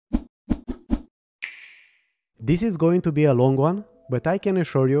This is going to be a long one, but I can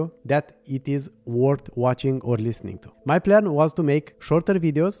assure you that it is worth watching or listening to. My plan was to make shorter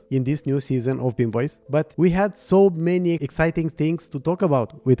videos in this new season of BIM Voice, but we had so many exciting things to talk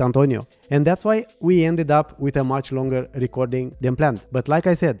about with Antonio, and that's why we ended up with a much longer recording than planned. But like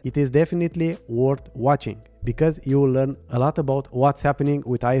I said, it is definitely worth watching, because you will learn a lot about what's happening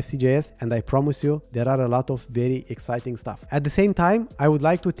with IFC.js, and I promise you there are a lot of very exciting stuff. At the same time, I would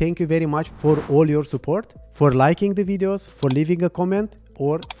like to thank you very much for all your support, for liking the videos, for leaving a comment,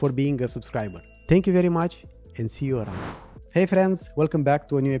 or for being a subscriber. Thank you very much, and see you around. Hey friends, welcome back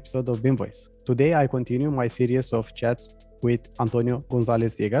to a new episode of BIM Voice. Today I continue my series of chats with Antonio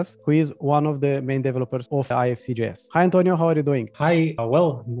Gonzalez Viegas, who is one of the main developers of IFC.js. Hi Antonio, how are you doing? Hi,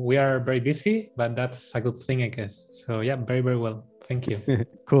 well, we are very busy, but that's a good thing, I guess. So yeah, very, very well. Thank you.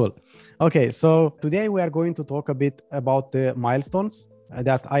 Cool. Okay, so today we are going to talk a bit about the milestones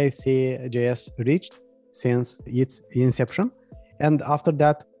that IFC.js reached since its inception. And after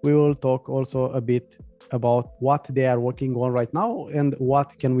that, we will talk also a bit about what they are working on right now and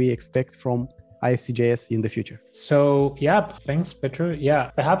what can we expect from IFC.js in the future. So yeah, thanks, Petru.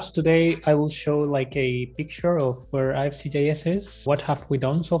 Yeah, perhaps today I will show like a picture of where IFC.js is. What have we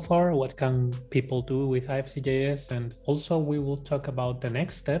done so far? What can people do with IFC.js? And also we will talk about the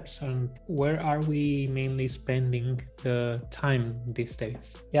next steps and where are we mainly spending the time these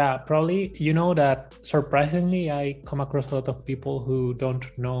days. Yeah, probably you know that surprisingly, I come across a lot of people who don't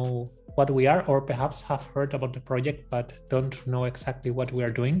know what we are, or perhaps have heard about the project but don't know exactly what we are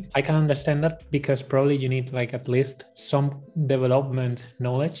doing. I can understand that, because probably you need like at least some development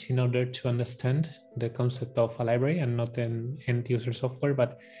knowledge in order to understand the concept of a library and not an end user software.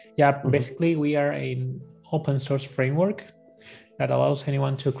 But yeah, basically we are an open source framework that allows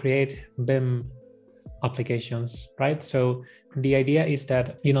anyone to create BIM applications, right? So the idea is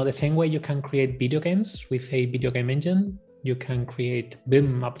that, you know, the same way you can create video games with a video game engine, you can create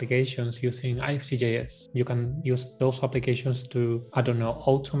BIM applications using IFC.js. You can use those applications to,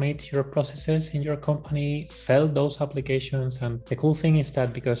 automate your processes in your company, sell those applications. And the cool thing is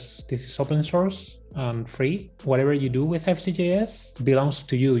that because this is open source and free, whatever you do with IFC.js belongs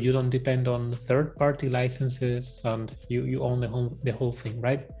to you. You don't depend on third-party licenses, and you own the whole thing,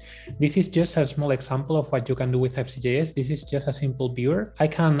 right? This is just a small example of what you can do with IFC.js. This is just a simple viewer. I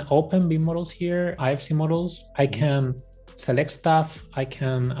can open BIM models here, IFC models. I can select stuff.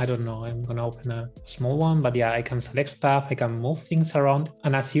 I'm gonna open a small one, but yeah, I can select stuff, I can move things around.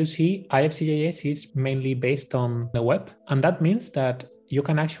 And as you see, IFC.js is mainly based on the web. And that means that you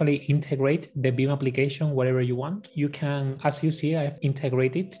can actually integrate the BIM application wherever you want. You can, as you see, I've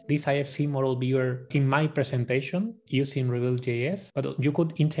integrated this IFC model viewer in my presentation using Reveal.js, but you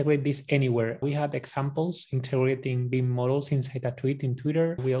could integrate this anywhere. We had examples integrating BIM models inside a tweet in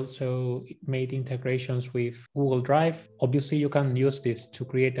Twitter. We also made integrations with Google Drive. Obviously, you can use this to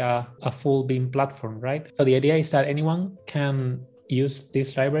create a full BIM platform, right? So the idea is that anyone can use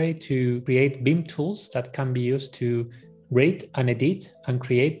this library to create BIM tools that can be used to rate and edit and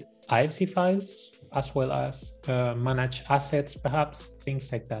create IFC files, as well as manage assets, perhaps,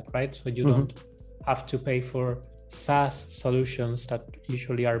 things like that, right? So you don't have to pay for SaaS solutions that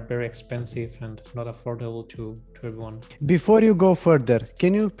usually are very expensive and not affordable to everyone. Before you go further,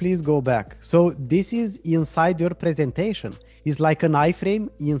 can you please go back? So this is inside your presentation. It's like an iframe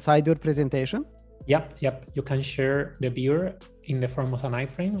inside your presentation? Yep. You can share the viewer in the form of an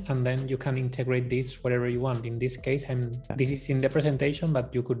iframe, and then you can integrate this wherever you want. In this case, this is in the presentation,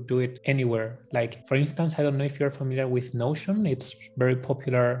 but you could do it anywhere. Like, for instance, I don't know if you're familiar with Notion. It's very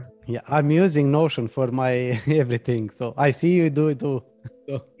popular. Yeah, I'm using Notion for my everything. So I see you do it too.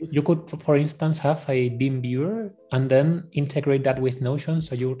 So you could, for instance, have a BIM viewer and then integrate that with Notion.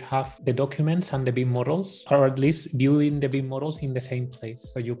 So you would have the documents and the BIM models, or at least viewing the BIM models in the same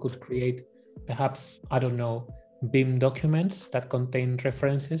place. So you could create perhaps, BIM documents that contain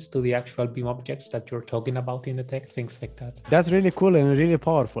references to the actual BIM objects that you're talking about in the text, things like that. That's really cool and really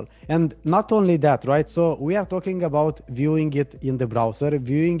powerful. And not only that, right? So we are talking about viewing it in the browser,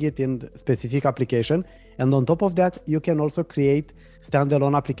 viewing it in the specific application. And on top of that, you can also create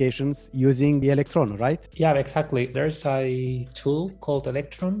standalone applications using the Electron, right? Yeah, exactly. There's a tool called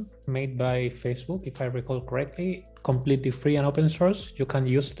Electron made by Facebook, if I recall correctly, completely free and open source. You can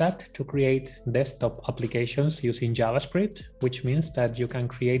use that to create desktop applications using JavaScript, which means that you can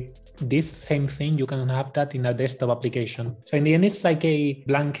create this same thing. You can have that in a desktop application. So in the end, it's like a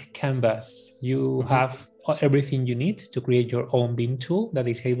blank canvas. You have everything you need to create your own BIM tool that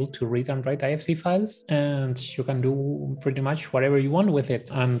is able to read and write IFC files, and you can do pretty much whatever you want with it.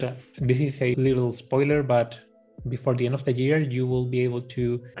 And this is a little spoiler, but before the end of the year, you will be able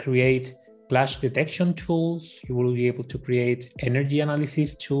to create clash detection tools. You will be able to create energy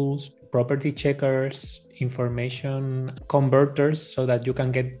analysis tools, property checkers, information converters, so that you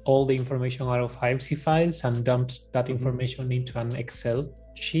can get all the information out of IFC files and dump that information into an Excel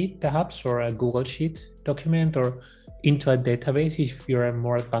sheet perhaps, or a Google Sheet document, or into a database if you're a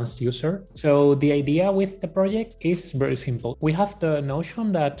more advanced user. So the idea with the project is very simple. We have the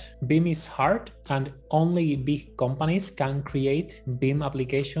notion that BIM is hard and only big companies can create BIM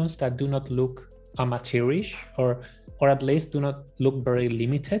applications that do not look amateurish, or at least do not look very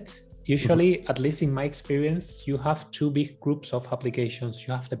limited. Usually, at least in my experience, you have two big groups of applications.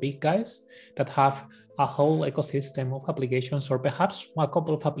 You have the big guys that have a whole ecosystem of applications, or perhaps a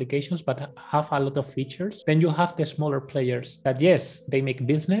couple of applications, but have a lot of features. Then you have the smaller players that, yes, they make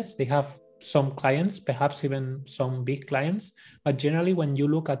business. They have some clients, perhaps even some big clients. But generally, when you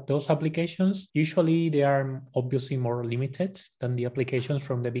look at those applications, usually they are obviously more limited than the applications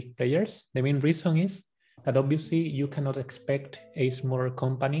from the big players. The main reason is that obviously you cannot expect a smaller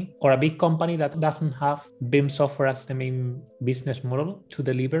company or a big company that doesn't have BIM software as the main business model to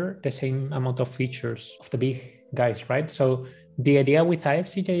deliver the same amount of features of the big guys, right? So the idea with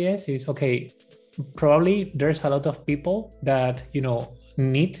IFC.js is, okay, probably there's a lot of people that,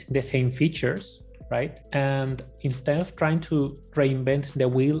 need the same features, right? And instead of trying to reinvent the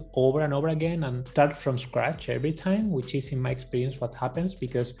wheel over and over again and start from scratch every time, which is in my experience what happens,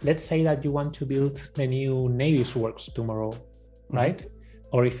 because let's say that you want to build the new Navisworks tomorrow, right?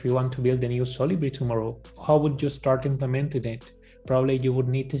 Or if you want to build the new Solibri tomorrow, how would you start implementing it? Probably you would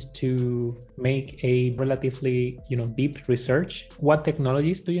need to make a relatively, deep research. What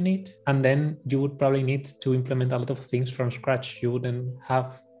technologies do you need? And then you would probably need to implement a lot of things from scratch. You wouldn't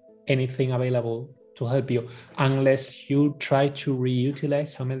have anything available to help you unless you try to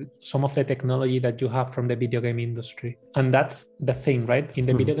reutilize some of the technology that you have from the video game industry. And that's the thing, right? In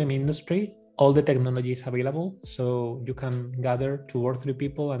the video game industry, all the technology is available, so you can gather 2 or 3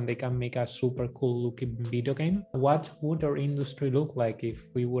 people and they can make a super cool looking video game. What would our industry look like if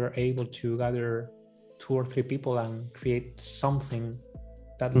we were able to gather 2 or 3 people and create something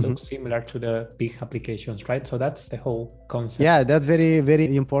that looks similar to the big applications, right? So that's the whole concept. Yeah, that's very,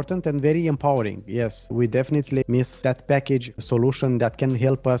 very important and very empowering. Yes, we definitely miss that package solution that can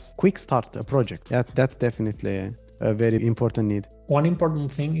help us quick start a project. That's definitely a very important need. One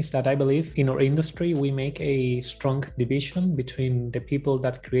important thing is that I believe in our industry, we make a strong division between the people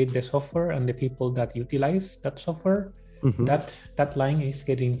that create the software and the people that utilize that software. That line is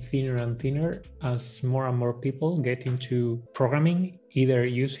getting thinner and thinner as more and more people get into programming, either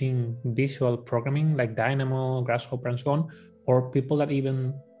using visual programming like Dynamo, Grasshopper, and so on, or people that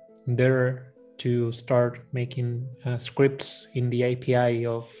even dare to start making scripts in the API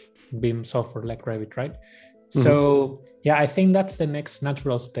of BIM software like Revit, right? So yeah, I think that's the next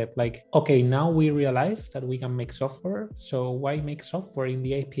natural step. Like, okay, now we realize that we can make software. So why make software in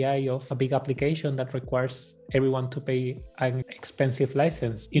the API of a big application that requires everyone to pay an expensive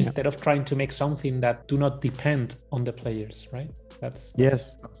license instead of trying to make something that do not depend on the players, right?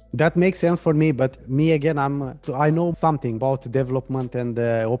 Yes, that makes sense for me. But me again, I know something about development and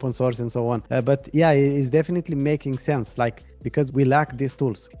open source and so on. But yeah, it's definitely making sense. Like, because we lack these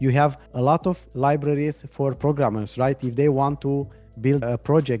tools. You have a lot of libraries for programmers, right? If they want to build a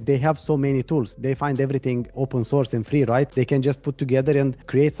project, they have so many tools. They find everything open source and free, right? They can just put together and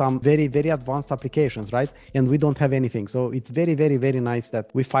create some very, very advanced applications, right? And we don't have anything. So it's very, very, very nice that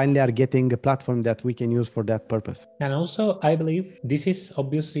we finally are getting a platform that we can use for that purpose. And also, I believe, this is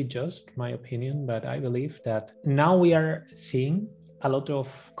obviously just my opinion, but I believe that now we are seeing a lot of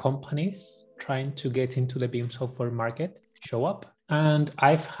companies trying to get into the BIM software market show up. And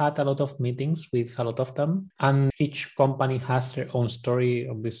I've had a lot of meetings with a lot of them, and each company has their own story,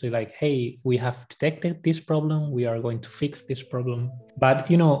 obviously, like, hey, we have detected this problem, we are going to fix this problem. But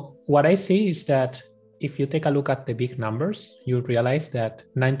what I see is that if you take a look at the big numbers, you realize that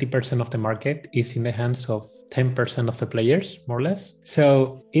 90% of the market is in the hands of 10% of the players, more or less.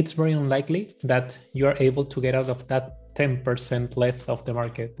 So it's very unlikely that you are able to get out of that 10% left of the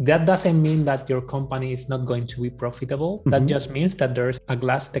market. That doesn't mean that your company is not going to be profitable. That just means that there's a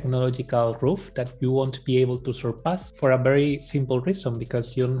glass technological roof that you won't be able to surpass for a very simple reason,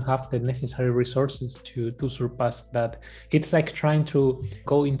 because you don't have the necessary resources to surpass that. It's like trying to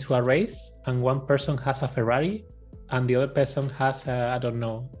go into a race and one person has a Ferrari and the other person has a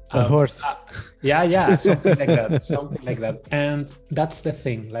horse. Something like that. And that's the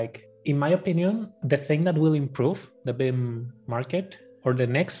thing, like, in my opinion, the thing that will improve the BIM market, or the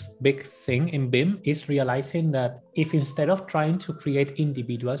next big thing in BIM, is realizing that if instead of trying to create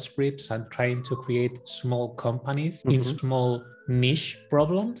individual scripts and trying to create small companies in small niche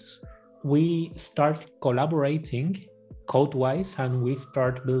problems, we start collaborating code-wise and we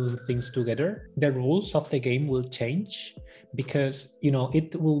start building things together, the rules of the game will change, because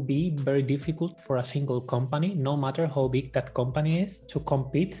it will be very difficult for a single company, no matter how big that company is, to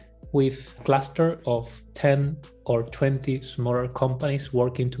compete with a cluster of 10 or 20 smaller companies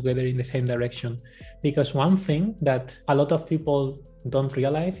working together in the same direction. Because one thing that a lot of people don't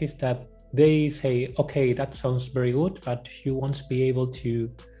realize is that they say, okay, that sounds very good, but you won't be able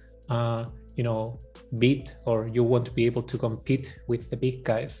to beat, or you won't be able to compete with the big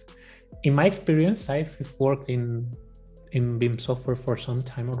guys. In my experience, I've worked in BIM software for some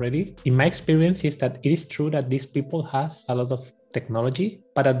time already. In my experience is that it is true that these people has a lot of technology,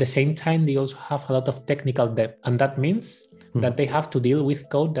 but at the same time, they also have a lot of technical depth. And that means that they have to deal with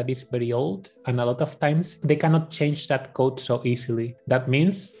code that is very old, and a lot of times they cannot change that code so easily. That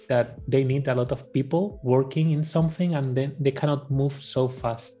means that they need a lot of people working in something, and then they cannot move so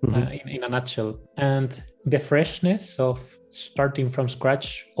fast, in a nutshell. And the freshness of starting from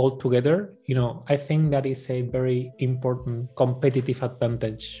scratch altogether, I think that is a very important competitive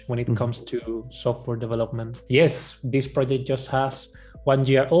advantage when it comes to software development. Yes, this project just has 1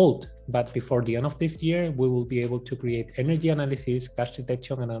 year old, but before the end of this year, we will be able to create energy analysis, clash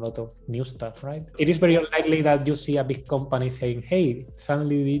detection, and a lot of new stuff, right? It is very unlikely that you see a big company saying, hey,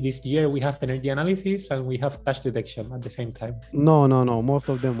 suddenly this year we have energy analysis and we have clash detection at the same time. No. Most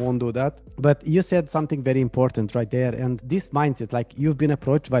of them won't do that. But you said something very important right there. And this mindset, like you've been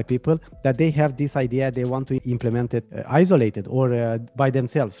approached by people that they have this idea, they want to implement it isolated or by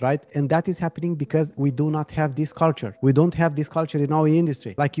themselves, right? And that is happening because we do not have this culture. We don't have this culture in our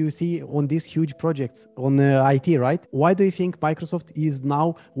industry. Like you see on these huge projects on IT, right? Why do you think Microsoft is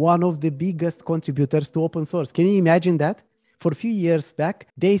now one of the biggest contributors to open source? Can you imagine that? For a few years back,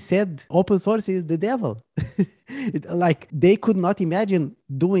 they said open source is the devil. Like they could not imagine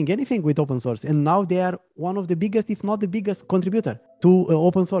doing anything with open source. And now they are one of the biggest, if not the biggest contributor to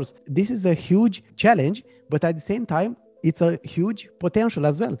open source. This is a huge challenge, but at the same time, it's a huge potential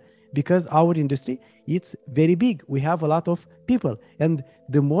as well. Because our industry, it's very big. We have a lot of people. And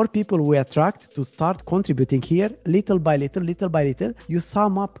the more people we attract to start contributing here, little by little, you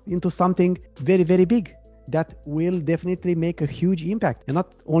sum up into something very, very big that will definitely make a huge impact. And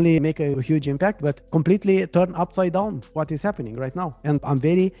not only make a huge impact, but completely turn upside down what is happening right now. And I'm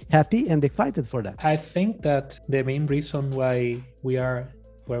very happy and excited for that. I think that the main reason why we are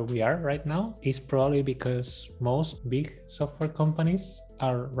where we are right now is probably because most big software companies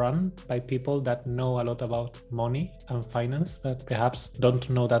are run by people that know a lot about money and finance, but perhaps don't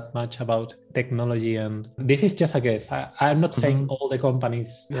know that much about technology. And this is just a guess. I'm not saying all the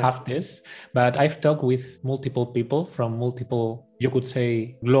companies have this, but I've talked with multiple people from multiple, you could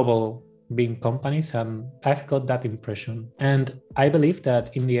say, global BIM companies, and I've got that impression. And I believe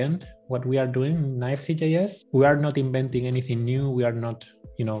that in the end, what we are doing in IFC.js, we are not inventing anything new. We are not,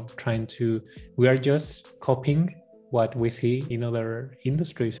 we are just copying what we see in other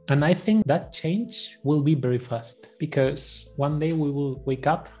industries. And I think that change will be very fast, because one day we will wake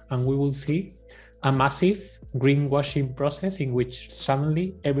up and we will see a massive greenwashing process in which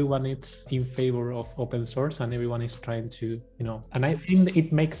suddenly everyone is in favor of open source and everyone is trying to, and I think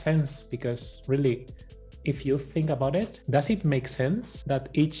it makes sense, because really, if you think about it, does it make sense that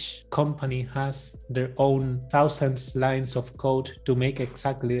each company has their own thousands lines of code to make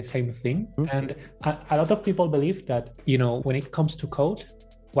exactly the same thing? And a lot of people believe that, when it comes to code,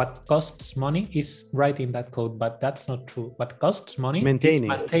 what costs money is writing that code, but that's not true. What costs money is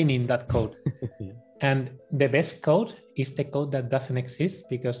maintaining that code. And the best code is the code that doesn't exist,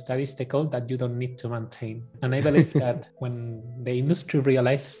 because that is the code that you don't need to maintain. And I believe that when the industry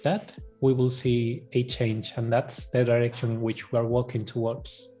realizes that, we will see a change, and that's the direction in which we are walking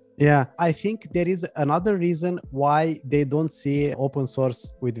towards. Yeah, I think there is another reason why they don't see open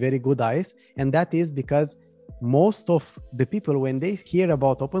source with very good eyes, and that is because most of the people, when they hear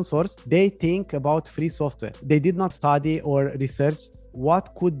about open source, they think about free software. They did not study or research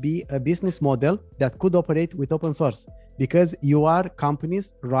what could be a business model that could operate with open source, because you are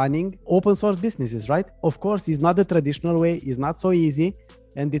companies running open source businesses, right? Of course, it's not the traditional way, it's not so easy,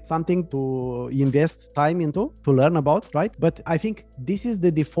 and it's something to invest time into, to learn about, right? But I think this is the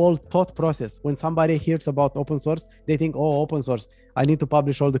default thought process. When somebody hears about open source, they think, oh, open source, I need to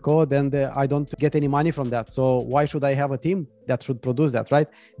publish all the code and I don't get any money from that. So why should I have a team that should produce that, right?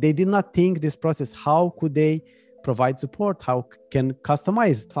 They did not think this process. How could they provide support? How can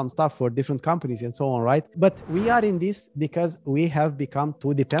customize some stuff for different companies and so on, right? But we are in this because we have become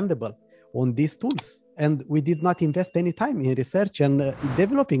too dependable on these tools. And we did not invest any time in research and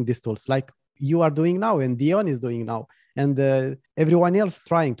developing these tools like you are doing now and Dion is doing now. and everyone else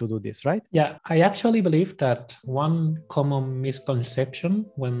trying to do this, right? Yeah, I actually believe that one common misconception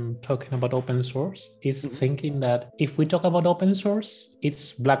when talking about open source is thinking that if we talk about open source,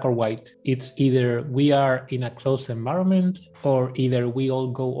 it's black or white. It's either we are in a closed environment or either we all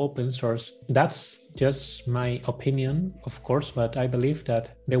go open source. That's just my opinion, of course, but I believe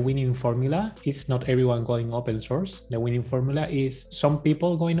that the winning formula is not everyone going open source. The winning formula is some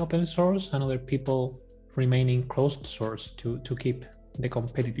people going open source and other people remaining closed source to keep the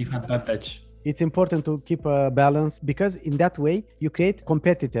competitive advantage. It's important to keep a balance because in that way you create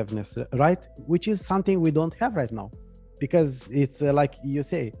competitiveness, right? Which is something we don't have right now. Because it's like you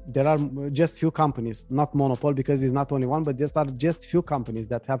say, there are just few companies, not monopoly because it's not only one, but just few companies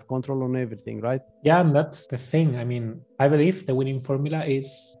that have control on everything, right? Yeah, and that's the thing. I mean, I believe the winning formula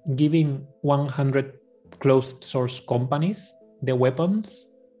is giving 100 closed source companies the weapons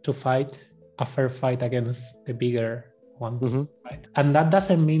to fight a fair fight against the bigger ones, right? And that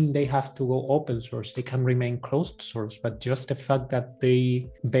doesn't mean they have to go open source. They can remain closed source, but just the fact that they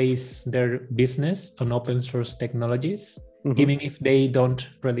base their business on open source technologies, even if they don't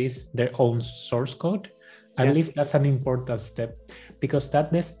release their own source code, I believe that's an important step because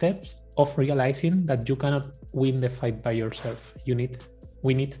that's the steps of realizing that you cannot win the fight by yourself.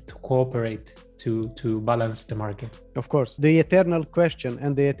 We need to cooperate to balance the market. Of course, the eternal question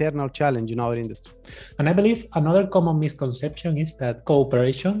and the eternal challenge in our industry. And I believe another common misconception is that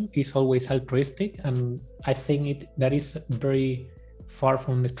cooperation is always altruistic. And I think that is very far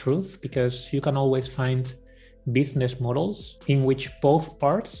from the truth because you can always find business models in which both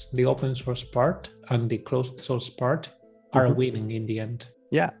parts, the open source part and the closed source part, are winning in the end.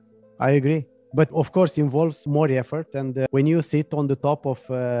 Yeah, I agree. But of course, involves more effort. And when you sit on the top of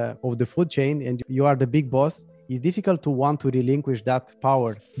the food chain and you are the big boss, it's difficult to want to relinquish that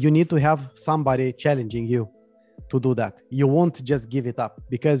power. You need to have somebody challenging you to do that. You won't just give it up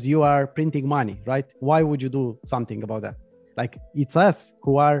because you are printing money, right? Why would you do something about that? Like it's us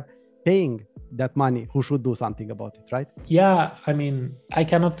who are paying that money who should do something about it, right? Yeah, I mean, I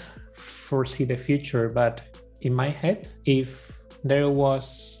cannot foresee the future, but in my head, if there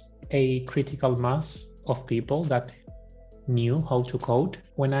was a critical mass of people that knew how to code.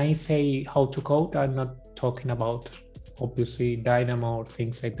 When I say how to code, I'm not talking about obviously Dynamo or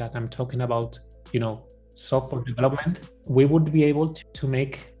things like that. I'm talking about, software development. We would be able to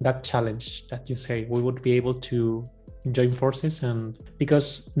make that challenge that you say. We would be able to join forces, and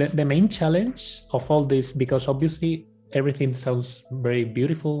because the main challenge of all this, because obviously everything sounds very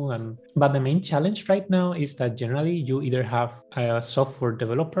beautiful, but the main challenge right now is that generally you either have a software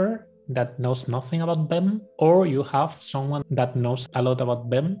developer that knows nothing about BEM, or you have someone that knows a lot about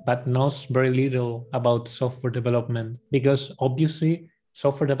BEM but knows very little about software development. Because obviously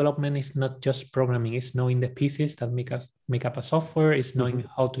software development is not just programming, it's knowing the pieces that make up a software, it's knowing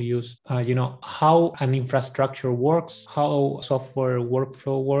how to use how an infrastructure works, how software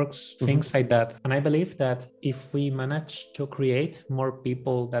workflow works, things like that. And I believe that if we manage to create more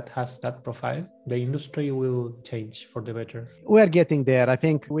people that has that profile, the industry will change for the better. We're getting there. I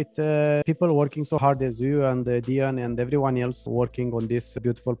think with people working so hard as you and Dion and everyone else working on this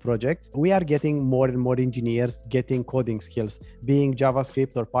beautiful project, we are getting more and more engineers getting coding skills, being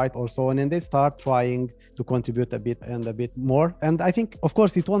JavaScript or Python or so on, and they start trying to contribute a bit more. And I think, of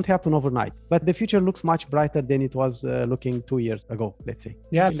course, it won't happen overnight, but the future looks much brighter than it was looking 2 years ago, let's say.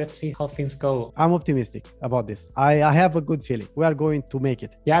 Yeah, let's see how things go. I'm optimistic about this. I have a good feeling. We are going to make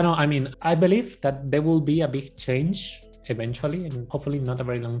it. Yeah, no, I mean, I believe that there will be a big change eventually, and hopefully not a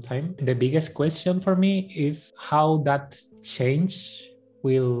very long time. The biggest question for me is how that change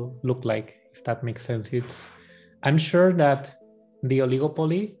will look like, if that makes sense. I'm sure that the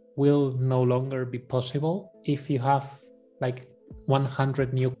oligopoly will no longer be possible if you have like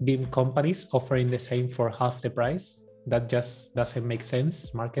 100 new BIM companies offering the same for half the price. That just doesn't make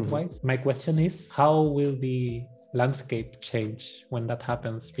sense market-wise. My question is, how will the landscape change when that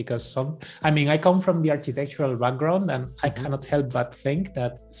happens? Because I come from the architectural background, and I cannot help but think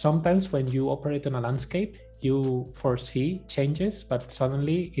that sometimes when you operate on a landscape, you foresee changes, but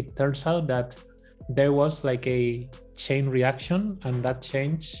suddenly it turns out that there was like a chain reaction, and that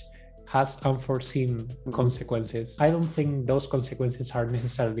change has unforeseen consequences. I don't think those consequences are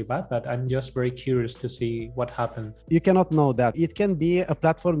necessarily bad, but I'm just very curious to see what happens. You cannot know that. It can be a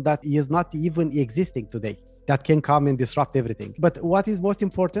platform that is not even existing today. that can come and disrupt everything. But what is most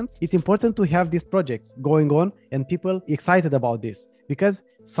important? It's important to have these projects going on and people excited about this, because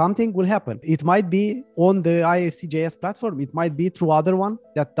something will happen. It might be on the IFC.js platform. It might be through other one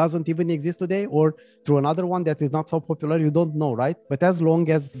that doesn't even exist today, or through another one that is not so popular. You don't know, right? But as long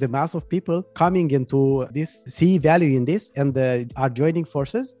as the mass of people coming into this see value in this and are joining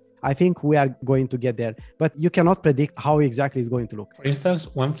forces, I think we are going to get there, but you cannot predict how exactly it's going to look. For instance,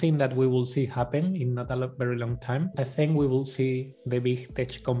 one thing that we will see happen in not a very long time, I think we will see the big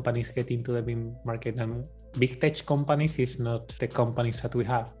tech companies get into the BIM market. And big tech companies is not the companies that we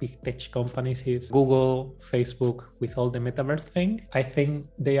have. Big tech companies is Google, Facebook, with all the metaverse thing. I think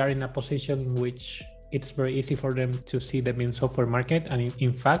they are in a position in which it's very easy for them to see the BIM software market. And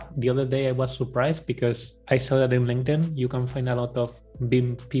in fact, the other day I was surprised because I saw that in LinkedIn, you can find a lot of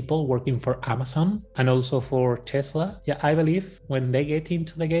BIM people working for Amazon and also for Tesla. Yeah, I believe when they get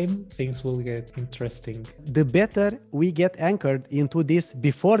into the game, things will get interesting. The better we get anchored into this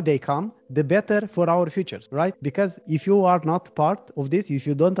before they come, the better for our futures, right? Because if you are not part of this, if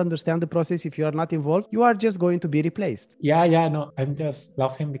you don't understand the process, if you are not involved, you are just going to be replaced. No, I'm just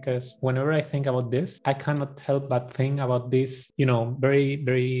laughing because whenever I think about this, I cannot help but think about this, very,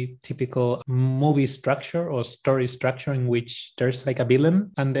 very typical movie structure or story structure in which there's like a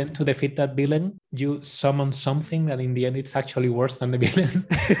villain, and then to defeat that villain, you summon something that in the end it's actually worse than the villain.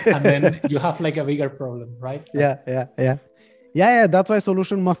 And then you have like a bigger problem, right? Yeah, that's why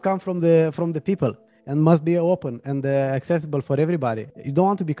solution must come from the people and must be open and accessible for everybody. You don't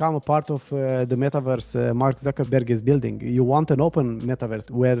want to become a part of the metaverse Mark Zuckerberg is building. You want an open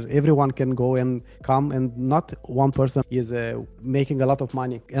metaverse where everyone can go and come, and not one person is making a lot of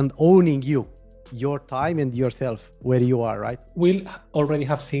money and owning your time and yourself where you are, right? We'll already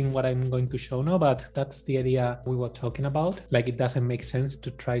have seen what I'm going to show now, but that's the idea we were talking about. Like, it doesn't make sense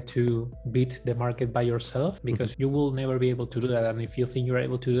to try to beat the market by yourself, because you will never be able to do that. And if you think you're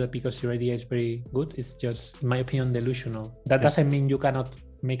able to do that because your idea is very good, it's just, in my opinion, delusional. That doesn't mean you cannot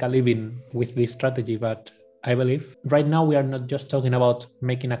make a living with this strategy, but I believe right now we are not just talking about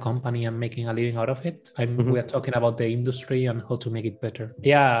making a company and making a living out of it. We are talking about the industry and how to make it better.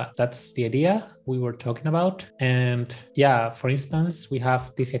 Yeah, that's the idea we were talking about. And yeah, for instance, we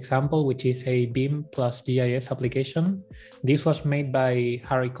have this example, which is a BIM plus GIS application. This was made by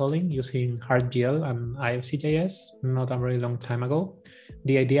Harry Collin using HardGL and IFC.js not a very long time ago.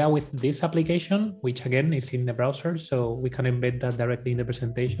 The idea with this application, which again is in the browser, so we can embed that directly in the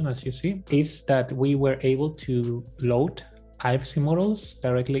presentation, as you see, is that we were able to load IFC models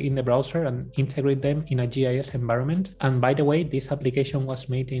directly in the browser and integrate them in a GIS environment. And by the way, this application was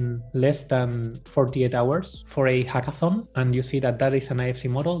made in less than 48 hours for a hackathon. And you see that that is an IFC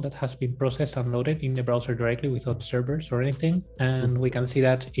model that has been processed and loaded in the browser directly without servers or anything. And we can see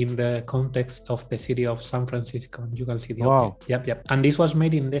that in the context of the city of San Francisco. You can see the object. Yep. And this was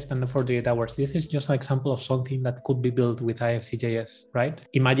made in less than 48 hours. This is just an example of something that could be built with IFC.js, right?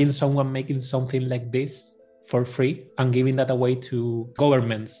 Imagine someone making something like this for free and giving that away to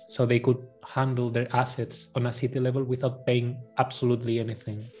governments so they could handle their assets on a city level without paying absolutely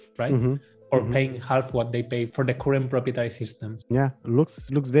anything, right? Or paying half what they pay for the current proprietary systems. Yeah, looks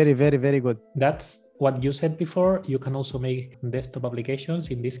very, very, very good. That's what you said before. You can also make desktop applications.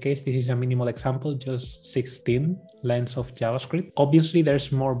 In this case, this is a minimal example, just 16 lines of JavaScript. Obviously,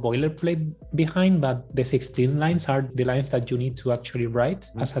 there's more boilerplate behind, but the 16 lines are the lines that you need to actually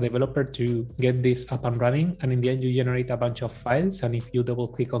write as a developer to get this up and running. And in the end, you generate a bunch of files. And if you double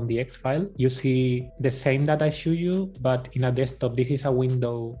click on the X file, you see the same that I showed you, but in a desktop. This is a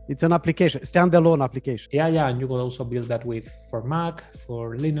window. It's an application, standalone application. Yeah. And you could also build that for Mac,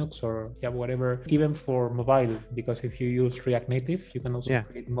 for Linux, or whatever, even for mobile, because if you use React Native, you can also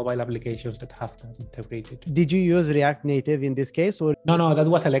create mobile applications that have that integrated. Did you use React Native in this case? Or No, that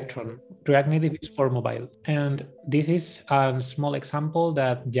was Electron. React Native is for mobile. And this is a small example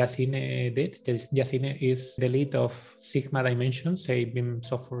that Yacine did. Yacine is the lead of Sigma Dimensions, a BIM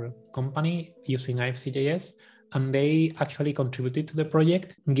software company using IFC.js. And they actually contributed to the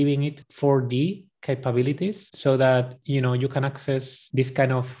project, giving it 4D capabilities so that you can access this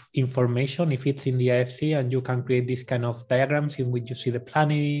kind of information if it's in the IFC, and you can create this kind of diagrams in which you see the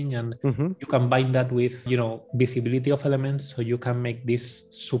planning, and you can bind that with visibility of elements, so you can make this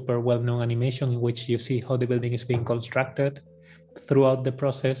super well-known animation in which you see how the building is being constructed. throughout the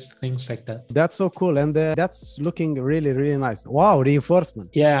process, things like that. That's so cool. And that's looking really, really nice. Wow, reinforcement.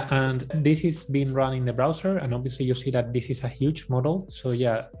 Yeah, and this is being run in the browser, and obviously you see that this is a huge model. So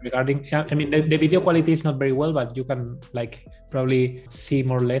yeah, regarding, I mean, the video quality is not very well, but you can like probably see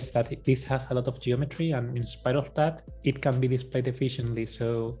more or less that this has a lot of geometry, and in spite of that, it can be displayed efficiently.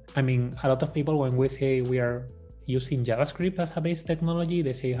 So, I mean, a lot of people, when we say we are using JavaScript as a base technology,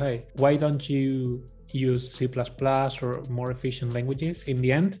 they say, hey, why don't you use C++ or more efficient languages? In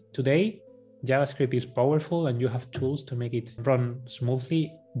the end, today, JavaScript is powerful and you have tools to make it run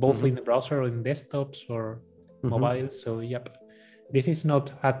smoothly, both in the browser or in desktops or mobile. So, yep, this is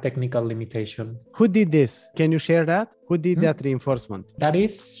not a technical limitation. Who did this? Can you share that? Who did that reinforcement? That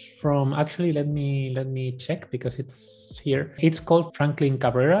is from, actually, let me check because it's here. It's called Franklin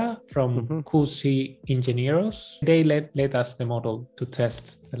Cabrera from QC Ingenieros. They let us the model to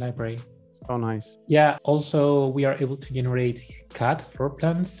test the library. So nice. Yeah, also we are able to generate CAD floor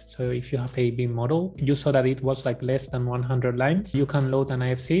plans. So if you have a BIM model, you saw that it was like less than 100 lines. You can load an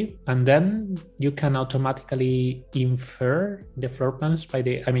IFC and then you can automatically infer the floor plans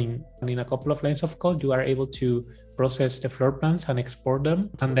in a couple of lines of code, you are able to process the floor plans and export them.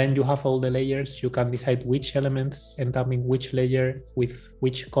 And then you have all the layers. You can decide which elements end up in which layer with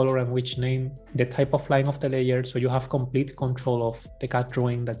which color and which name, the type of line of the layer. So you have complete control of the CAD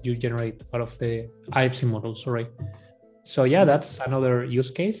drawing that you generate out of the IFC model, sorry. So yeah, that's another use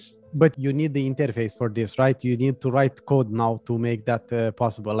case. But you need the interface for this, right? You need to write code now to make that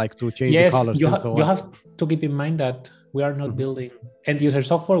possible, like to change the colors and so on. You have to keep in mind that we are not building end user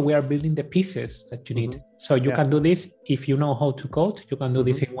software. We are building the pieces that you need. So you can do this if you know how to code. You can do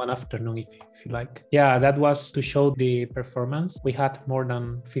this in one afternoon if you like. Yeah, that was to show the performance. We had more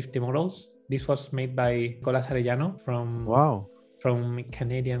than 50 models. This was made by Nicolas Arellano from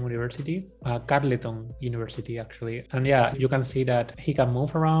Canadian University, Carleton University, actually. And yeah, you can see that he can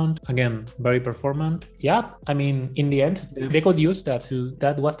move around. Again, very performant. Yeah, I mean, in the end, they could use that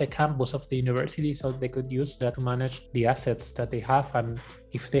that was the campus of the university. So they could use that to manage the assets that they have. And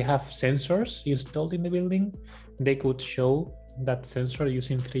if they have sensors installed in the building, they could show that sensor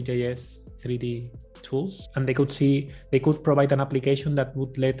using Three.js 3D tools, and they could provide an application that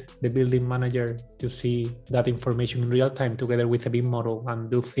would let the building manager to see that information in real time together with a BIM model and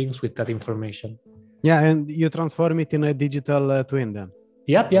do things with that information. Yeah, and you transform it in a digital twin then.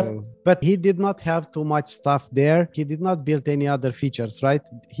 Yep. But he did not have too much stuff there. He did not build any other features, right?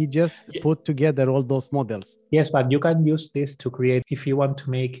 He just put together all those models. Yes, but you can use this to create, if you want to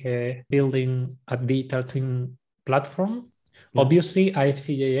make a building a digital twin platform. Obviously,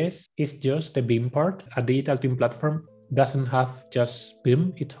 IFC.js is just the BIM part. A digital twin platform doesn't have just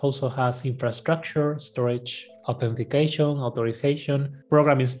BIM. It also has infrastructure, storage, authentication, authorization,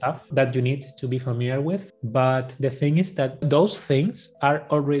 programming stuff that you need to be familiar with. But the thing is that those things are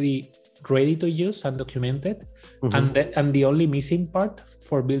already ready to use and documented. And the only missing part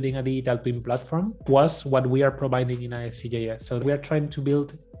for building a digital twin platform was what we are providing in IFC.js. So we are trying to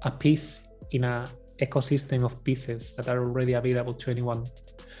build a piece in a ecosystem of pieces that are already available to anyone.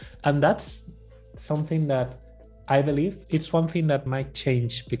 And that's something that I believe it's one thing that might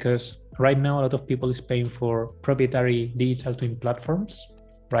change, because right now a lot of people is paying for proprietary digital twin platforms,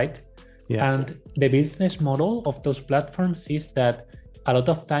 right? Yeah. And the business model of those platforms is that a lot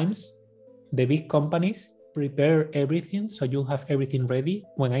of times the big companies prepare everything, so you have everything ready.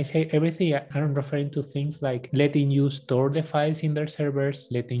 When I say everything, I'm referring to things like letting you store the files in their servers,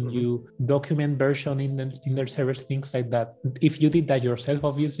 letting you document version in their servers, things like that. If you did that yourself,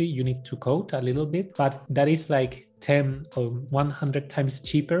 obviously you need to code a little bit, but that is like 10 or 100 times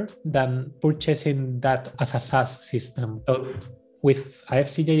cheaper than purchasing that as a SaaS system. So with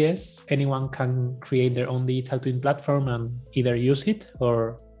IFC.js, anyone can create their own digital twin platform and either use it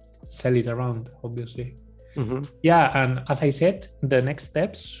or sell it around, obviously. Yeah, and as I said, the next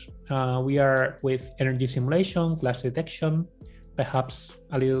steps, we are with energy simulation, clash detection, perhaps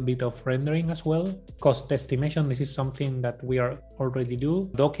a little bit of rendering as well. Cost estimation, this is something that we are already do.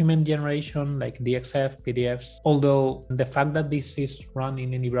 Document generation like DXF, PDFs. Although the fact that this is run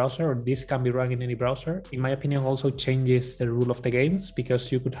in any browser, or this can be run in any browser, in my opinion also changes the rule of the games, because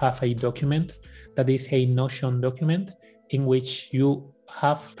you could have a document that is a Notion document in which you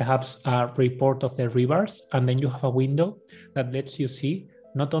have perhaps a report of the rebars, and then you have a window that lets you see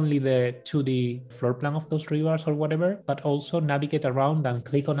not only the 2D floor plan of those rivers or whatever, but also navigate around and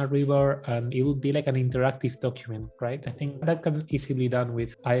click on a river, and it would be like an interactive document, right? I think that can easily be done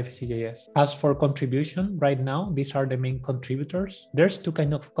with IFC.js. As for contribution, right now, these are the main contributors. There's two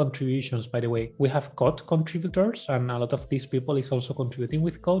kind of contributions, by the way. We have code contributors, and a lot of these people is also contributing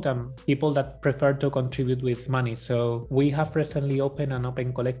with code, and people that prefer to contribute with money. So we have recently opened an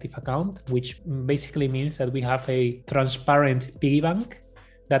Open Collective account, which basically means that we have a transparent piggy bank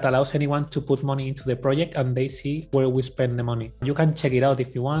that allows anyone to put money into the project and they see where we spend the money. You can check it out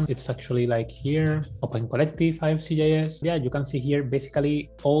if you want. It's actually like here, Open Collective, IFC.js. Yeah, you can see here basically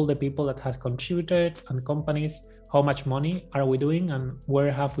all the people that has contributed and companies, how much money are we doing and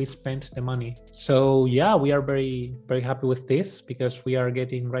where have we spent the money. So yeah, we are very, very happy with this because we are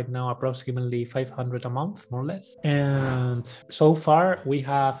getting right now approximately 500 a month, more or less. And so far we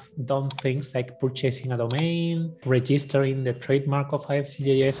have done things like purchasing a domain, registering the trademark of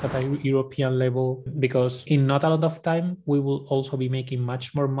IFC.js at a European level, because in not a lot of time, we will also be making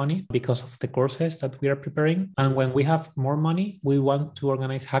much more money because of the courses that we are preparing. And when we have more money, we want to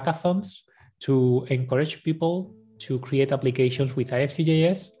organize hackathons to encourage people to create applications with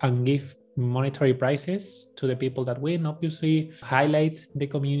IFC.js and give monetary prizes to the people that win, obviously, highlight the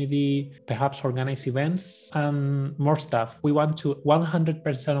community, perhaps organize events and more stuff. We want to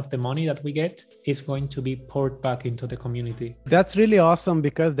 100% of the money that we get is going to be poured back into the community. That's really awesome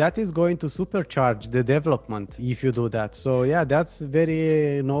because that is going to supercharge the development if you do that. So yeah, that's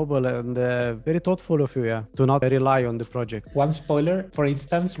very noble and very thoughtful of you, yeah, to not rely on the project. One spoiler, for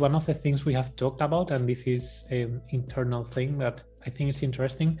instance, one of the things we have talked about, and this is an internal thing that I think is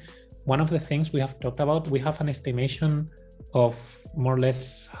interesting. One of the things we have talked about, we have an estimation of more or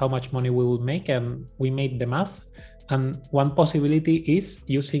less how much money we will make, and we made the math. And one possibility is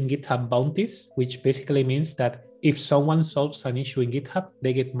using GitHub bounties, which basically means that if someone solves an issue in GitHub,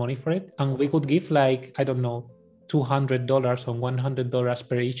 they get money for it. And we could give like, I don't know, $200 or $100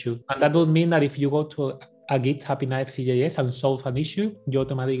 per issue. And that would mean that if you go to a GitHub in IFC.js and solve an issue, you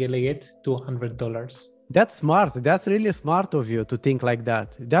automatically get $200. That's smart. That's really smart of you to think like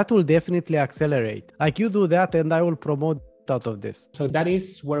that. That will definitely accelerate. Like you do that and I will promote out of this. So that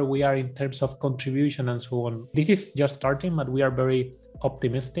is where we are in terms of contribution and so on. This is just starting, but we are very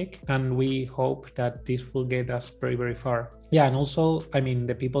optimistic and we hope that this will get us very, very far. Yeah, and also, I mean,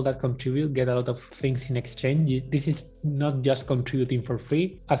 the people that contribute get a lot of things in exchange. This is not just contributing for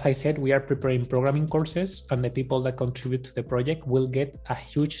free. As I said, we are preparing programming courses and the people that contribute to the project will get a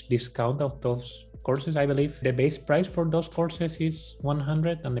huge discount of those courses. I believe the base price for those courses is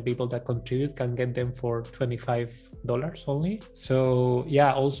 $100 and the people that contribute can get them for $25 only. So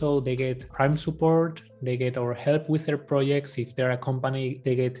yeah, also they get crime support, they get our help with their projects. If they're a company,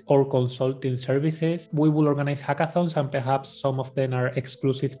 they get our consulting services. We will organize hackathons and perhaps some of them are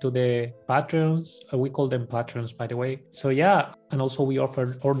exclusive to the patrons. We call them patrons, by the way. So yeah, and also we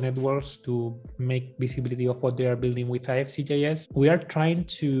offer our networks to make visibility of what they are building with IFC.js. We are trying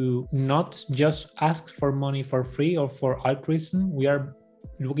to not just ask for money for free or for altruism. We are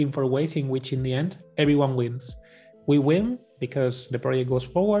looking for ways in which in the end, everyone wins. We win because the project goes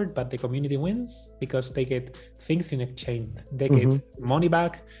forward, but the community wins because they get things in exchange. They get money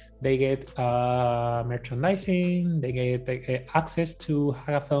back, they get merchandising, they get access to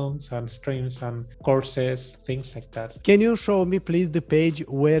hackathons and streams and courses, things like that. Can you show me, please, the page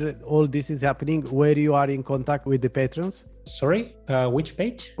where all this is happening, where you are in contact with the patrons? Sorry, which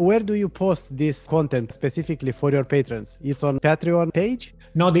page? Where do you post this content specifically for your patrons? It's on Patreon page?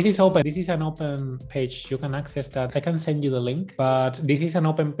 No, this is open. This is an open page. You can access that. I can send you the link, but this is an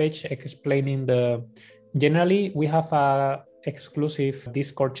open page explaining generally we have a exclusive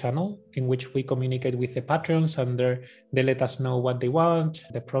Discord channel in which we communicate with the patrons and they let us know what they want,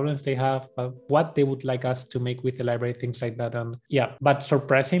 the problems they have, what they would like us to make with the library, things like that. And yeah, but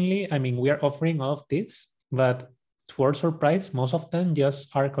surprisingly, I mean, we are offering all of this, but to our surprise, most of them just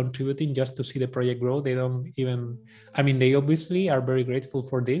are contributing just to see the project grow. They don't even, I mean, they obviously are very grateful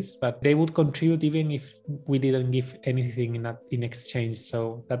for this, but they would contribute even if we didn't give anything in exchange.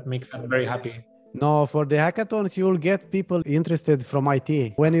 So that makes them very happy. No, for the hackathons, you'll get people interested from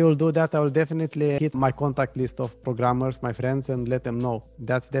IT. When you'll do that, I will definitely hit my contact list of programmers, my friends, and let them know.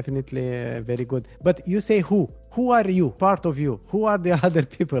 That's definitely very good. But you say who? Who are you? Part of you? Who are the other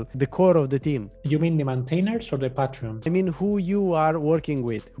people? The core of the team? You mean the maintainers or the patrons? I mean, who you are working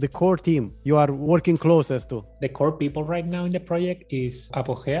with? The core team you are working closest to? The core people right now in the project is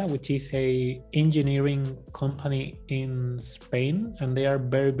Apogea, which is a engineering company in Spain, and they are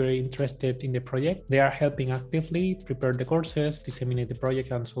very, very interested in the project. They are helping actively prepare the courses, disseminate the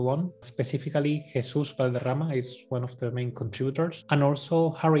project, and so on. Specifically, Jesus Valderrama is one of the main contributors, and also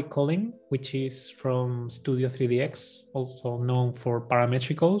Harry Collin, which is from Studio 3DX, also known for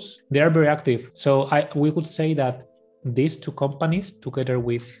Parametricals. They are very active. So we could say that these two companies, together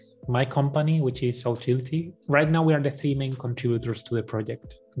with my company, which is Autility, right now we are the three main contributors to the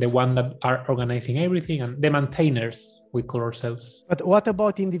project. The one that are organizing everything, and the maintainers, we call ourselves. But what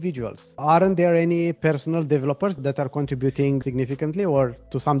about individuals? Aren't there any personal developers that are contributing significantly, or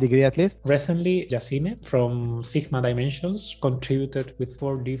to some degree at least? Recently, Yacine from Sigma Dimensions contributed with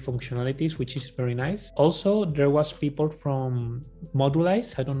 4D functionalities, which is very nice. Also, there was people from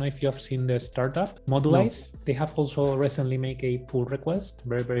Modulize. I don't know if you have seen the startup Modulize. No. They have also recently made a pull request.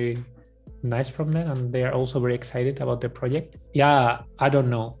 Very, very nice from them, and they are also very excited about the project. Yeah, I don't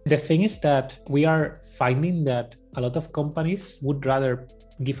know. The thing is that we are finding that a lot of companies would rather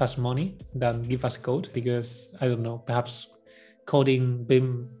give us money than give us code, because I don't know, perhaps coding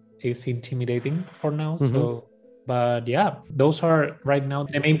BIM is intimidating for now. So, but yeah, those are right now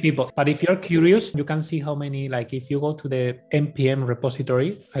the main people. But if you're curious, you can see how many, like if you go to the NPM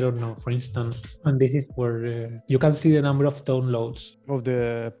repository, I don't know, for instance, and this is where you can see the number of downloads of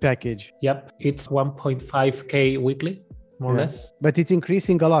the package. Yep, it's 1.5K weekly, more or less. But it's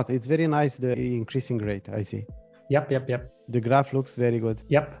increasing a lot. It's very nice, the increasing rate, I see. Yep. The graph looks very good.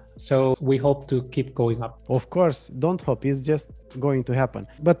 Yep. So we hope to keep going up. Of course, don't hope. It's just going to happen.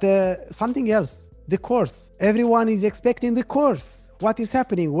 But something else, the course. Everyone is expecting the course. What is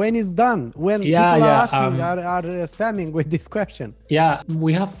happening? When is done? When people are asking, are spamming with this question. Yeah,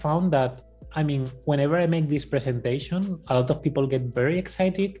 we have found that, I mean, whenever I make this presentation, a lot of people get very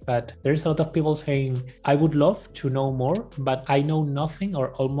excited, but there's a lot of people saying, I would love to know more, but I know nothing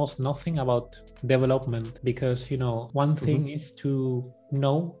or almost nothing about development, because, you know, one thing is to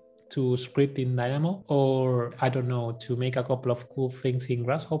know to script in Dynamo, or I don't know, to make a couple of cool things in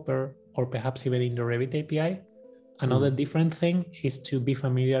Grasshopper, or perhaps even in the Revit API. Another different thing is to be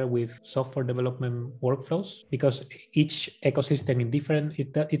familiar with software development workflows, because each ecosystem is different.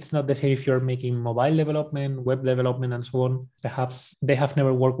 It's not the same if you're making mobile development, web development, and so on. Perhaps they have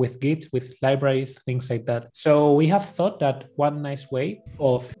never worked with Git, with libraries, things like that. So we have thought that one nice way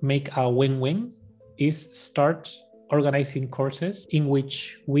of make a win-win is start organizing courses in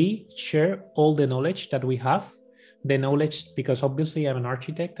which we share all the knowledge that we have. The knowledge, because obviously I'm an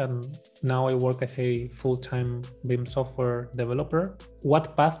architect and now I work as a full-time BIM software developer.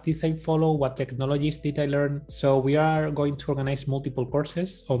 What path did I follow? What technologies did I learn? So we are going to organize multiple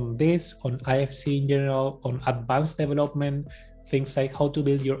courses on this, on IFC in general, on advanced development, things like how to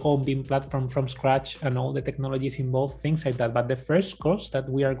build your own BIM platform from scratch and all the technologies involved, things like that. But the first course that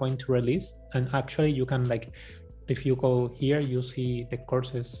we are going to release, and actually you can if you go here, you see the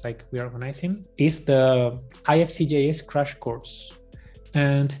courses like we are organizing, is the IFC.js crash course.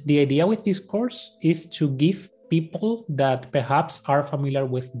 And the idea with this course is to give people that perhaps are familiar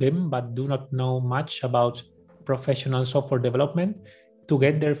with BIM but do not know much about professional software development to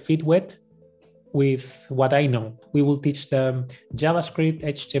get their feet wet with what I know. We will teach them JavaScript,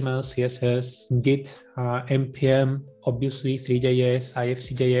 HTML, CSS, Git, NPM, obviously 3JS,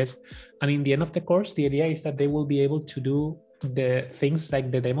 IFC.js. And in the end of the course, the idea is that they will be able to do the things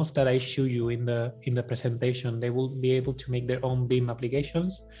like the demos that I show you in the presentation. They will be able to make their own BIM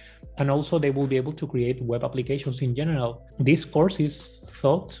applications, and also they will be able to create web applications in general. This course is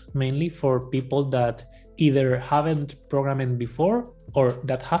thought mainly for people that either haven't programmed before or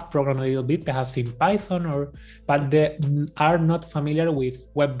that have programmed a little bit, perhaps in Python, but they are not familiar with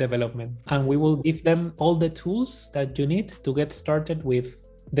web development. And we will give them all the tools that you need to get started with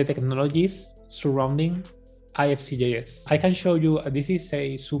the technologies surrounding IFC.js. I can show you, this is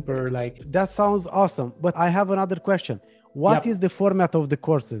a super That sounds awesome, but I have another question. What is the format of the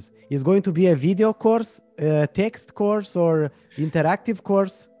courses? Is going to be a video course, a text course, or interactive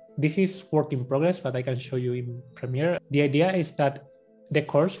course? This is work in progress, but I can show you in Premiere. The idea is that the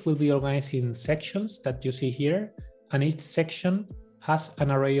course will be organized in sections that you see here, and each section has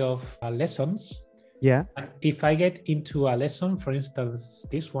an array of lessons. Yeah. And if I get into a lesson, for instance,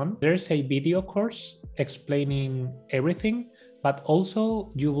 this one, there's a video course explaining everything, but also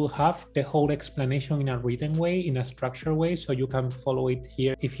you will have the whole explanation in a written way, in a structured way, so you can follow it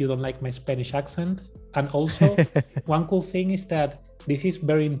here if you don't like my Spanish accent. And also, one cool thing is that this is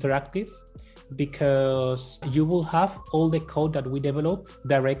very interactive, because you will have all the code that we develop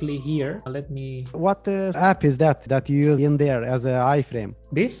directly here. Let me... What app is that you use in there as an iframe?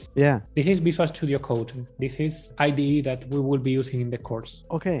 This? Yeah. This is Visual Studio Code. This is IDE that we will be using in the course.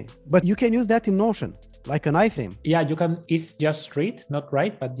 Okay, but you can use that in Notion, like an iframe. Yeah, you can. It's just read, not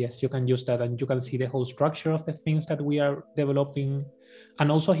write, but yes, you can use that, and you can see the whole structure of the things that we are developing.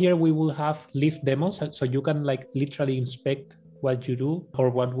 And also here we will have live demos, so you can like literally inspect what you do or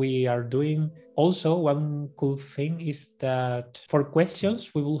what we are doing. Also, one cool thing is that for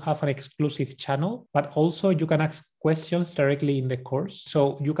questions, we will have an exclusive channel, but also you can ask questions directly in the course.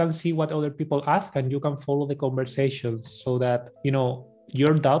 So you can see what other people ask and you can follow the conversations so that, you know,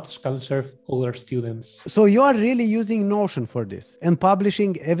 your doubts can serve other students. So you are really using Notion for this and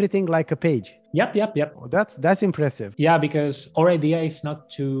publishing everything like a page. Yep. Oh, that's impressive. Yeah, because our idea is not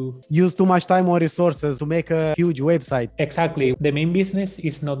to use too much time or resources to make a huge website. Exactly. The main business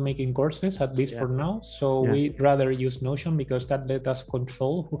is not making courses, at least for now. So we'd rather use Notion because that let us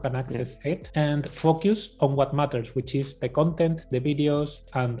control who can access it and focus on what matters, which is the content, the videos,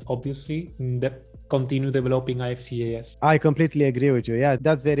 and obviously the continue developing IFC.js. I completely agree with you. Yeah,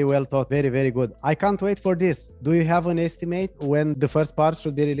 that's very well thought. Very, very good. I can't wait for this. Do you have an estimate when the first part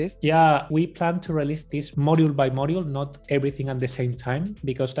should be released? Yeah, we plan to release this module by module, not everything at the same time,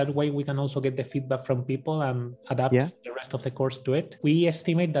 because that way we can also get the feedback from people and adapt the rest of the course to it. We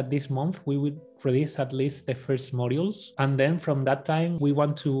estimate that this month we will release at least the first modules. And then from that time, we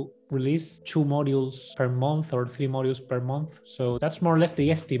want to release 2 modules per month or 3 modules per month. So that's more or less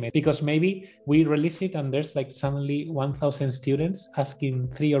the estimate, because maybe we release it and there's like suddenly 1,000 students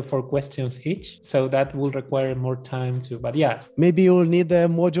asking 3 or 4 questions each. So that will require more time too. But yeah. Maybe you'll need a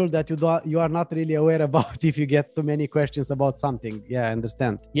module that you are not really aware about if you get too many questions about something. Yeah, I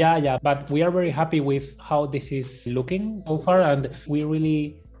understand. Yeah. But we are very happy with how this is looking so far. And we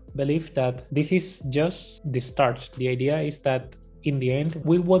really believe that this is just the start. The idea is that in the end,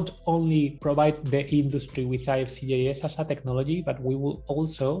 we won't only provide the industry with IFC.js as a technology, but we will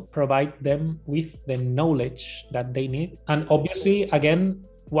also provide them with the knowledge that they need. And obviously, again,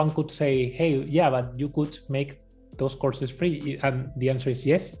 one could say, hey, yeah, but you could make those courses free. And the answer is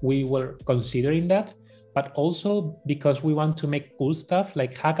yes, we were considering that. But also because we want to make cool stuff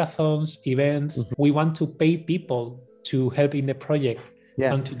like hackathons, events, we want to pay people to help in the project.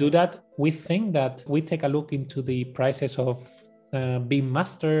 Yeah. And to do that, we think that we take a look into the prices of BIM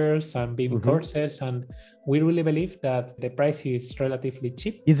masters and BIM courses, and we really believe that the price is relatively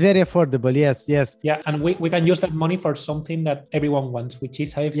cheap. It's very affordable, yes. Yeah, and we can use that money for something that everyone wants, which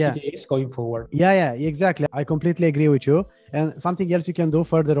is IFC.js going forward. Yeah, exactly. I completely agree with you. And something else you can do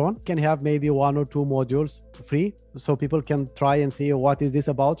further on, can have maybe 1 or 2 modules free, so people can try and see what is this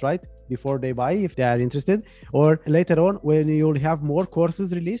about, right? Before they buy, if they are interested. Or later on, when you'll have more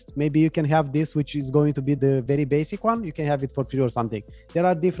courses released, maybe you can have this, which is going to be the very basic one. You can have it for free or something. There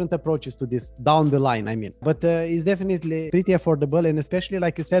are different approaches to this down the line, I mean. But it's definitely pretty affordable. And especially,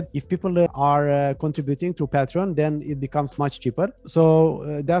 like you said, if people are contributing to Patreon, then it becomes much cheaper.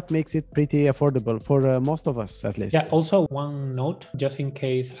 So that makes it pretty affordable for most of us, at least. Yeah, also one note, just in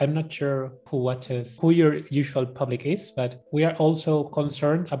case, I'm not sure who your usual public is, but we are also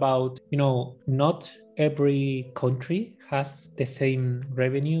concerned about, not every country has the same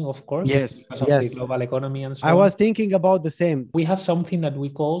revenue, of course. Yes. Because of the global economy and so on. I was thinking about the same. We have something that we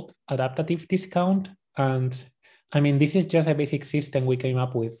called adaptive discount. And I mean, this is just a basic system we came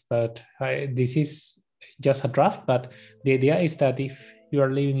up with, but this is just a draft. But the idea is that if you are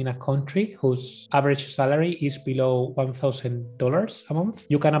living in a country whose average salary is below $1,000 a month,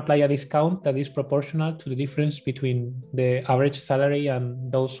 you can apply a discount that is proportional to the difference between the average salary and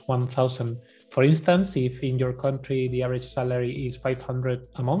those 1,000. For instance, if in your country the average salary is $500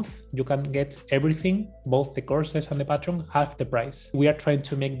 a month, you can get everything, both the courses and the Patreon, half the price. We are trying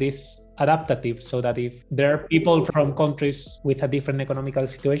to make this adaptive so that if there are people from countries with a different economical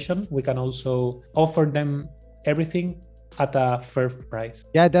situation, we can also offer them everything at a fair price.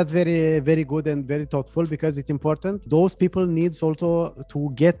 Yeah, that's very, very good and very thoughtful, because it's important. Those people needs also to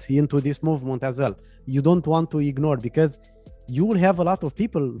get into this movement as well. You don't want to ignore, because you will have a lot of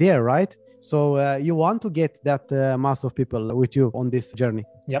people there, right? So you want to get that mass of people with you on this journey.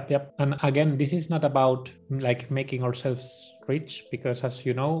 Yep. And again, this is not about like making ourselves rich, because as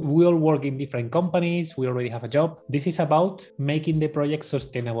you know, we all work in different companies. We already have a job. This is about making the project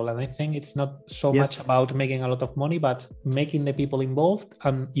sustainable. And I think it's not so much about making a lot of money, but making the people involved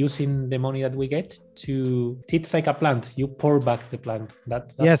and using the money that we get it's like a plant. You pour back the plant.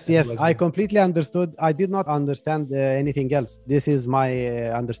 That's yes. I completely understood. I did not understand anything else. This is my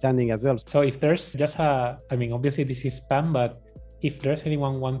understanding as well. So if there's just obviously this is spam, but if there's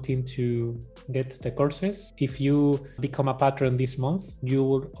anyone wanting to get the courses, if you become a patron this month, you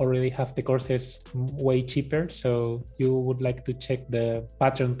will already have the courses way cheaper. So you would like to check the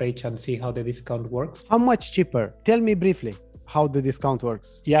Patreon page and see how the discount works. How much cheaper? Tell me briefly how the discount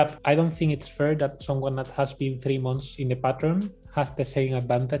works. Yeah, I don't think it's fair that someone that has been 3 months in the Patreon has the same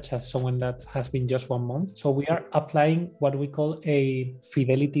advantage as someone that has been just 1 month. So we are applying what we call a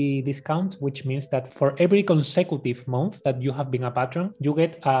fidelity discount, which means that for every consecutive month that you have been a patron, you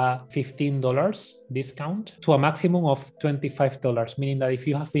get a $15 discount to a maximum of $25, meaning that if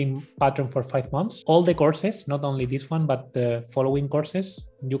you have been patron for 5 months, all the courses, not only this one, but the following courses,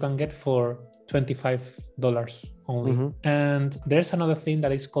 you can get for $25 only. Mm-hmm. And there's another thing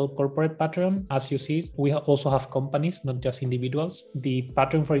that is called corporate Patreon. As you see, we also have companies, not just individuals. The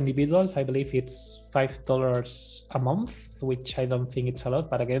Patreon for individuals, I believe it's $5 a month, which I don't think it's a lot.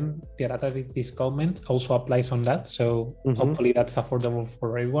 But again, the data discount also applies on that. So hopefully that's affordable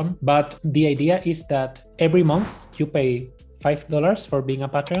for everyone. But the idea is that every month you pay $5 for being a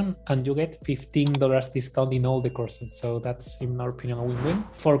patron and you get $15 discount in all the courses. So that's, in our opinion, a win-win.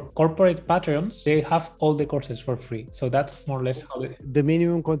 For corporate patrons, they have all the courses for free. So that's more or less how the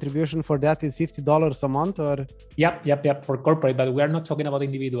minimum contribution for that is $50 a month, or? Yep. For corporate, but we are not talking about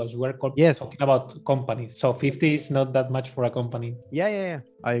individuals. We're talking about companies. So 50 is not that much for a company. Yeah.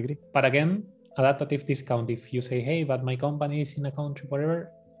 I agree. But again, adaptive discount. If you say, hey, but my company is in a country, whatever,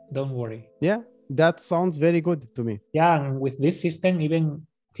 don't worry. Yeah. That sounds very good to me. Yeah, and with this system,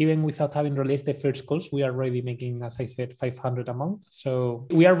 even without having released the first course, we are already making, as I said, $500 a month. So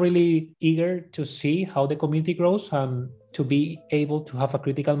we are really eager to see how the community grows and to be able to have a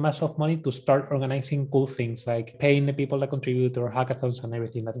critical mass of money to start organizing cool things like paying the people that contribute or hackathons and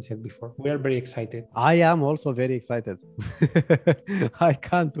everything that I said before. We are very excited. I am also very excited. I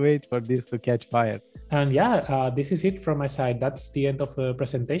can't wait for this to catch fire. And this is it from my side. That's the end of the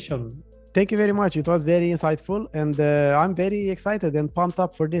presentation. Thank you very much. It was very insightful, and I'm very excited and pumped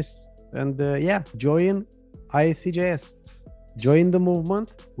up for this. And join IFCJS. Join the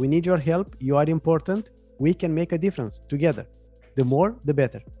movement. We need your help. You are important. We can make a difference together. The more, the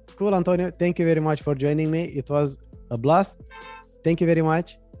better. Cool, Antonio. Thank you very much for joining me. It was a blast. Thank you very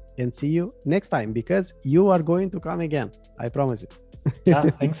much, and see you next time, because you are going to come again. I promise it.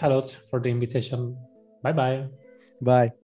 Thanks a lot for the invitation. Bye-bye. Bye.